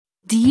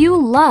Do you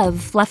love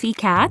fluffy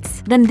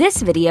cats? Then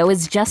this video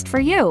is just for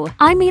you.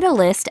 I made a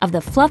list of the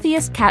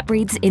fluffiest cat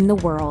breeds in the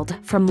world,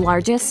 from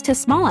largest to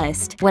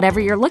smallest. Whatever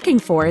you're looking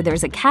for,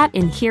 there's a cat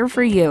in here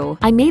for you.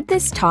 I made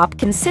this top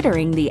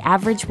considering the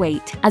average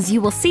weight. As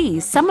you will see,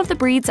 some of the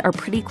breeds are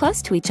pretty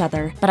close to each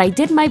other, but I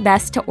did my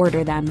best to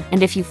order them.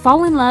 And if you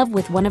fall in love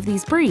with one of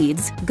these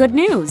breeds, good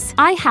news!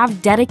 I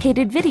have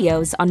dedicated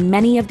videos on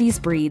many of these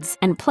breeds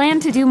and plan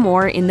to do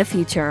more in the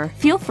future.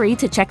 Feel free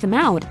to check them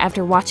out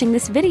after watching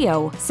this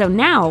video. So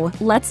now,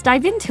 let's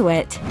dive into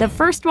it. The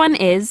first one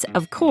is,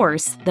 of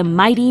course, the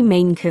mighty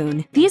Maine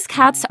Coon. These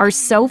cats are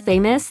so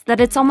famous that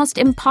it's almost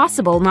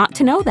impossible not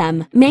to know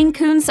them. Maine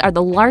Coons are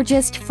the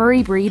largest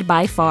furry breed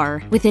by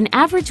far, with an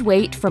average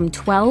weight from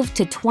 12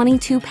 to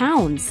 22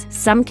 pounds.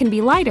 Some can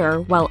be lighter,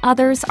 while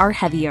others are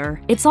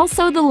heavier. It's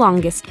also the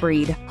longest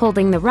breed,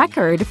 holding the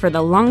record for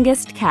the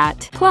longest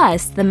cat.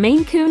 Plus, the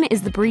Maine Coon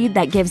is the breed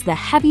that gives the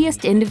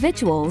heaviest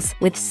individuals,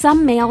 with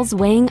some males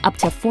weighing up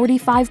to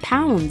 45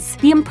 pounds.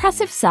 The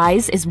impressive size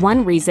is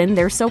one reason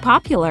they're so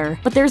popular,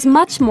 but there's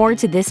much more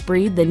to this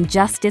breed than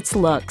just its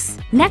looks.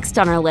 Next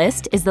on our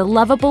list is the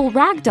lovable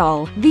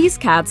Ragdoll. These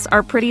cats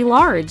are pretty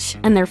large,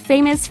 and they're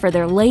famous for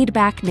their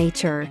laid-back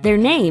nature. Their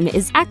name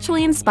is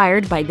actually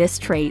inspired by this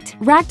trait.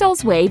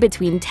 Ragdolls weigh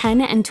between 10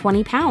 and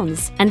 20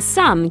 pounds, and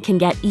some can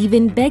get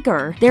even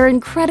bigger. They're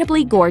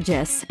incredibly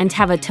gorgeous and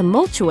have a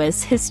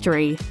tumultuous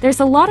history.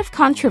 There's a lot of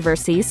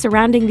controversy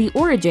surrounding the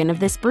origin of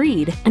this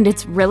breed, and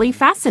it's really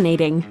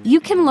fascinating. You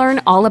can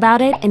learn all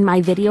about it in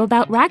my video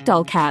about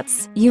ragdoll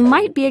cats. You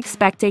might be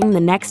expecting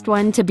the next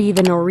one to be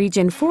the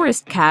Norwegian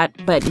forest cat,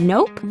 but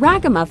nope.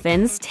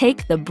 Ragamuffins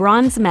take the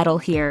bronze medal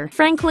here.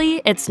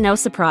 Frankly, it's no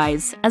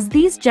surprise, as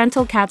these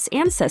gentle cats'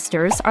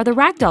 ancestors are the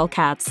ragdoll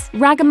cats.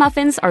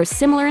 Ragamuffins are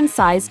similar in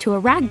size to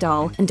a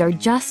ragdoll and are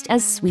just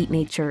as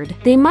sweet-natured.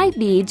 They might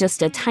be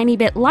just a tiny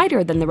bit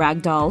lighter than the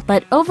ragdoll,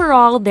 but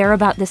overall they're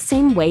about the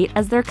same weight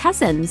as their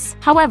cousins.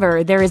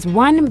 However, there is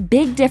one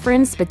big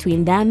difference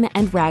between them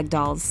and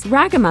ragdolls.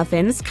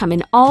 Ragamuffins come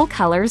in all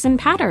colors and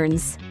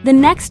patterns. The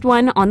next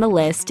one on the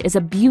list is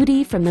a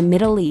beauty from the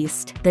Middle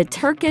East, the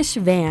Turkish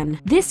van.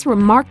 This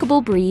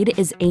remarkable breed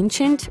is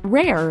ancient,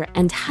 rare,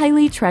 and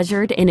highly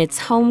treasured in its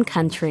home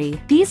country.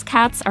 These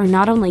cats are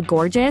not only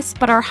gorgeous,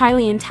 but are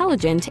highly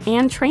intelligent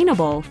and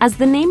trainable. As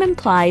the name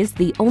implies,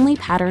 the only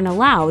pattern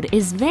allowed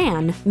is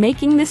van,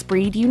 making this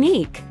breed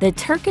unique. The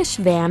Turkish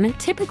van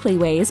typically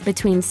weighs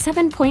between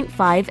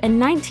 7.5 and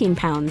 19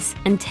 pounds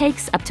and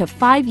takes up to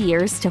 5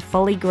 years to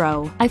fully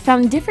grow. I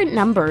found different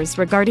numbers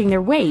regarding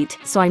their weight,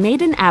 so I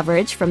made an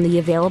average from the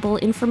available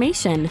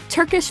information.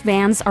 Turkish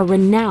vans are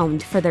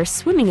renowned for their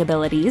swimming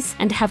abilities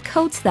and have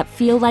coats that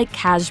feel like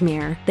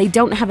cashmere. They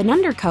don't have an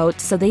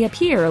undercoat, so they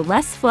appear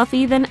less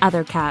fluffy than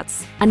other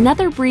cats.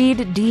 Another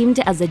breed deemed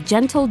as a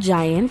gentle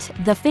giant,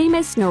 the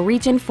famous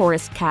Norwegian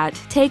forest cat,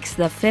 takes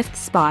the 5th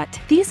spot.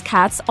 These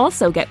cats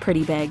also get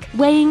pretty big,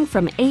 weighing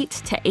from 8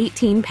 to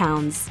 18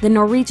 pounds. The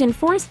Norwegian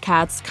forest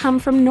cats come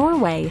from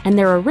Norway, and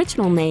their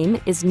original name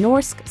is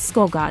Norsk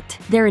Skoggat.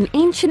 They're an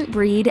ancient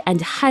breed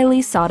and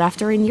highly sought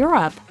after in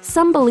Europe.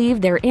 Some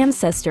believe they're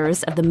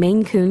ancestors of the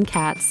Maine Coon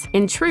cats.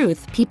 In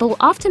truth, people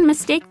often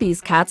mistake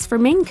these cats for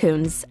Maine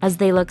Coons, as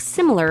they look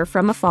similar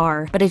from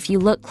afar. But if you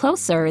look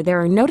closer,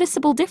 there are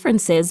noticeable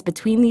differences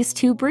between these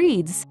two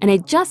breeds, and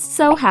it just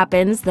so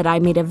happens that I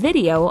made a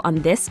video on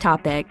this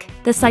topic.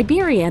 The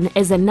Siberian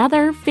is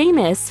another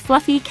famous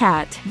fluffy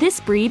cat. This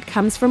breed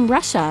comes from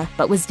Russia,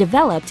 but was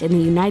developed in the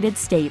United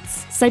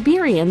States.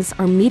 Siberians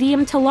are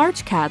medium to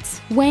large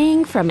cats,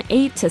 weighing from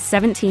 8 to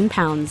 17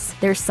 pounds.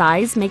 Their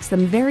size makes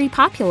them very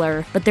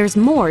popular, but there's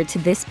more to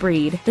this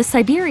breed. The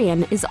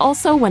Siberian is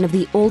also one of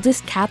the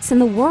oldest cats in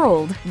the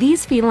world.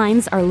 These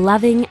felines are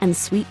loving and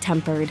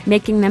sweet-tempered,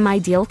 making them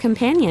ideal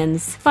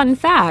companions. Fun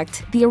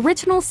fact, the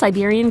original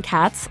Siberian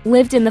cats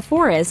lived in the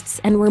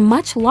forests and were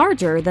much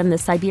larger than the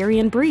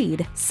Siberian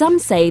breed. Some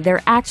say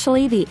they're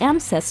actually the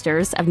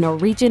ancestors of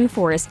Norwegian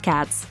forest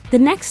cats. The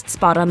next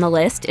spot on the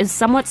list is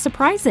somewhat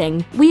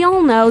surprising. We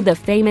all know the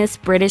famous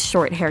British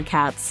Shorthair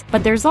cats,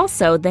 but there's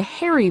also the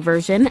hairy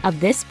version of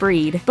this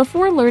breed.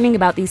 Before learning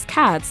about these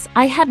cats,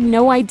 I had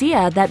no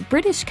idea that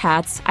British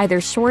cats,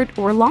 either short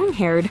or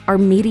long-haired, are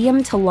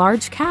medium to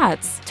large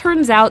cats.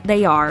 Turns out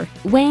they are,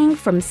 weighing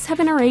from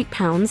 7 or 8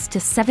 pounds to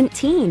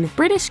 17.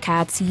 British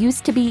cats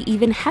used to be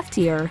even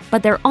heftier,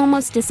 but their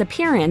almost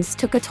disappearance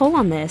took a toll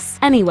on this.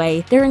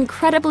 Anyway, they're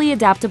incredibly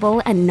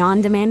adaptable and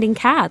non-demanding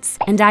cats,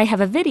 and I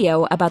have a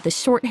video about the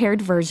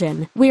short-haired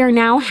version. We are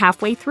now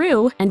halfway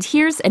through, and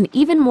here's an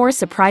even more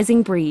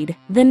surprising breed,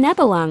 the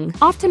𝐵𝐵𝐿𝑈ng,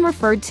 often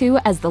referred to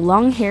as the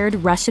long-haired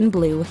Russian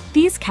blue.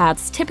 These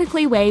cats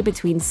typically weigh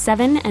between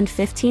 7 and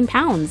 15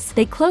 pounds.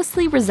 They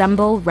closely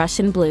resemble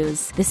Russian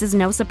blues. This is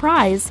no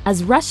surprise,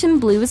 as Russian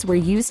blues were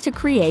used to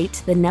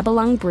create the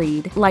𝐵𝐵𝐿𝑈ng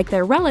breed. Like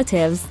their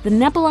relatives, the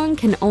𝐵𝐵𝐿𝑈ng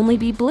can only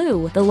be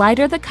blue. The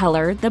lighter the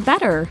color, the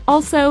better.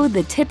 Also,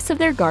 the tips of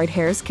their guard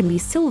hairs can be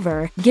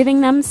silver,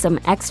 giving them some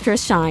extra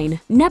shine.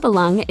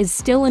 𝐵𝐵𝐿𝑈ng is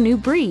still still a new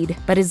breed,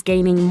 but is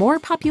gaining more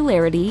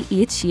popularity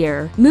each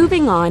year.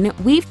 Moving on,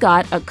 we've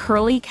got a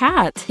curly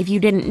cat. If you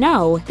didn't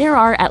know, there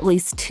are at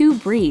least 2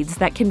 breeds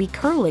that can be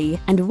curly,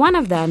 and one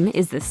of them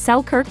is the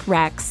Selkirk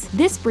Rex.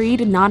 This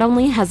breed not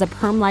only has a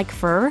perm-like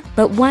fur,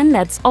 but one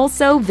that's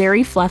also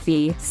very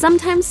fluffy.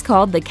 Sometimes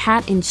called the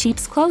cat in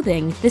sheep's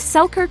clothing, the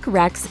Selkirk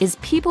Rex is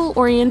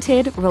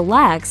people-oriented,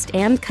 relaxed,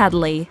 and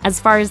cuddly. As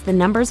far as the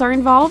numbers are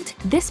involved,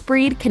 this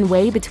breed can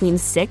weigh between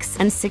 6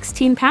 and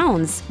 16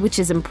 pounds, which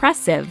is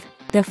impressive.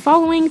 The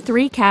following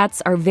 3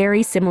 cats are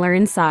very similar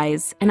in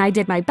size, and I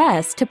did my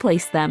best to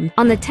place them.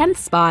 On the 10th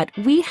spot,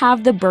 we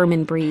have the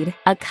Berman breed,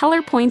 a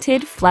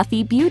color-pointed,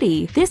 fluffy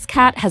beauty. This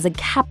cat has a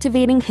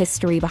captivating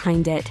history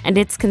behind it, and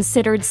it's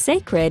considered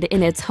sacred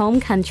in its home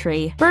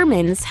country.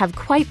 Bermans have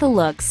quite the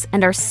looks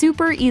and are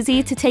super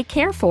easy to take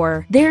care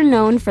for. They're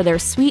known for their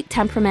sweet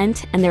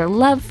temperament and their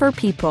love for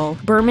people.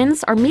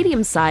 Bermans are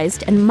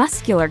medium-sized and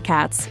muscular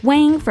cats,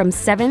 weighing from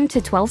 7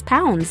 to 12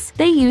 pounds.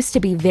 They used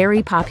to be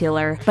very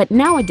popular, but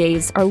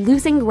nowadays are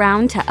losing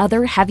ground to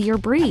other heavier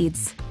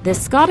breeds. The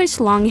Scottish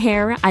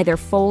Longhair, either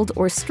fold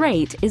or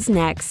straight, is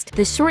next.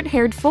 The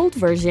short-haired fold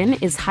version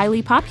is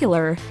highly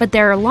popular, but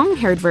there are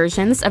long-haired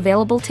versions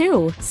available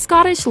too.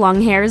 Scottish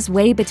Longhairs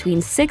weigh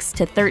between 6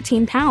 to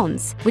 13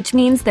 pounds, which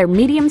means they're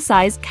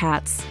medium-sized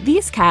cats.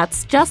 These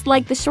cats, just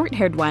like the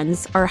short-haired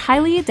ones, are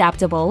highly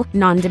adaptable,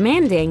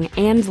 non-demanding,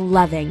 and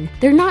loving.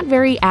 They're not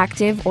very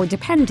active or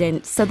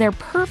dependent, so they're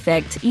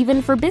perfect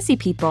even for busy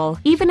people.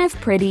 Even if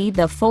pretty,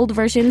 the fold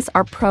versions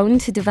are prone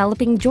to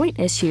developing joint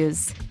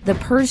issues. The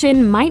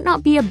Persian might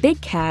not be a big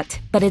cat,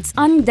 but it's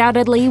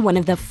undoubtedly one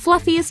of the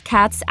fluffiest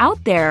cats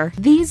out there.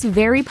 These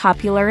very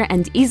popular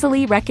and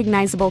easily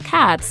recognizable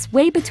cats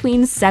weigh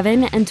between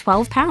 7 and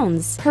 12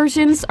 pounds.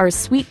 Persians are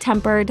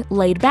sweet-tempered,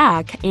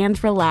 laid-back,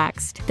 and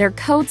relaxed. Their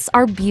coats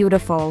are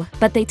beautiful,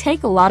 but they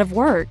take a lot of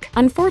work.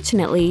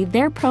 Unfortunately,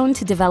 they're prone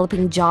to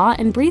developing jaw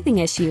and breathing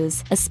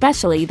issues,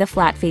 especially the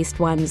flat-faced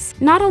ones.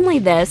 Not only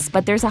this,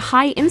 but there's a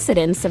high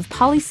incidence of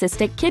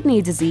polycystic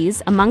kidney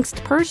disease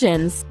amongst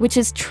Persians, which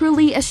is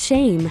truly a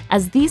shame,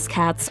 as these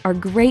cats are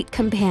great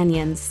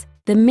companions.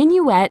 The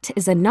Minuet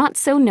is a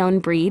not-so-known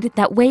breed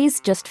that weighs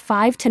just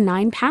 5 to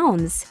 9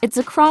 pounds. It's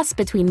a cross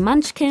between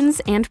Munchkins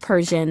and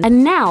Persian.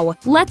 And now,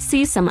 let's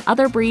see some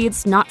other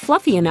breeds not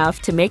fluffy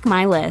enough to make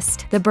my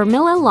list. The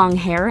Burmilla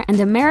Longhair and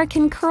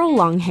American Curl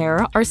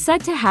Longhair are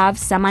said to have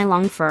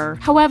semi-long fur.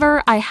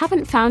 However, I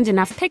haven't found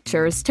enough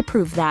pictures to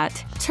prove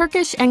that.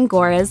 Turkish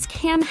Angoras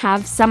can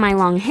have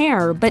semi-long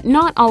hair, but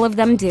not all of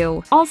them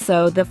do.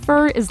 Also, the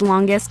fur is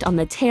longest on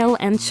the tail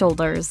and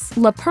shoulders.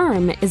 La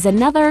Perm is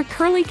another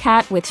curly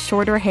cat with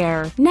shorter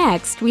hair.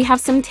 Next, we have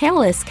some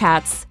tailless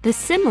cats, the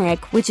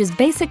Cymric, which is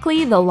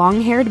basically the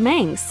long-haired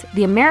Manx,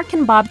 the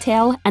American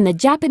Bobtail, and the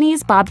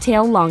Japanese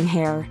Bobtail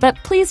Longhair. But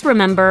please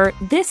remember,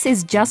 this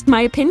is just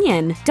my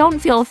opinion. Don't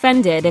feel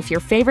offended if your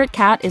favorite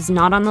cat is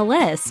not on the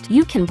list.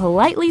 You can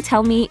politely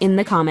tell me in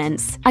the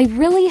comments. I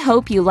really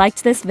hope you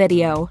liked this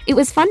video. It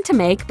was fun to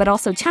make, but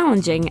also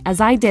challenging, as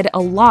I did a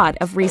lot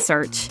of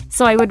research.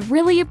 So I would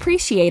really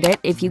appreciate it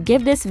if you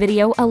give this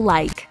video a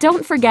like.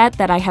 Don't forget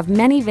that I have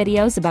many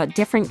videos about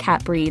different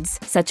cat breeds,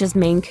 such as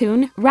Maine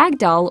Coon,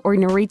 Ragdoll, or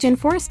Norwegian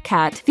Forest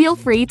Cat. Feel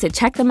free to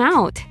check them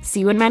out. See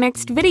you in my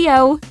next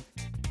video!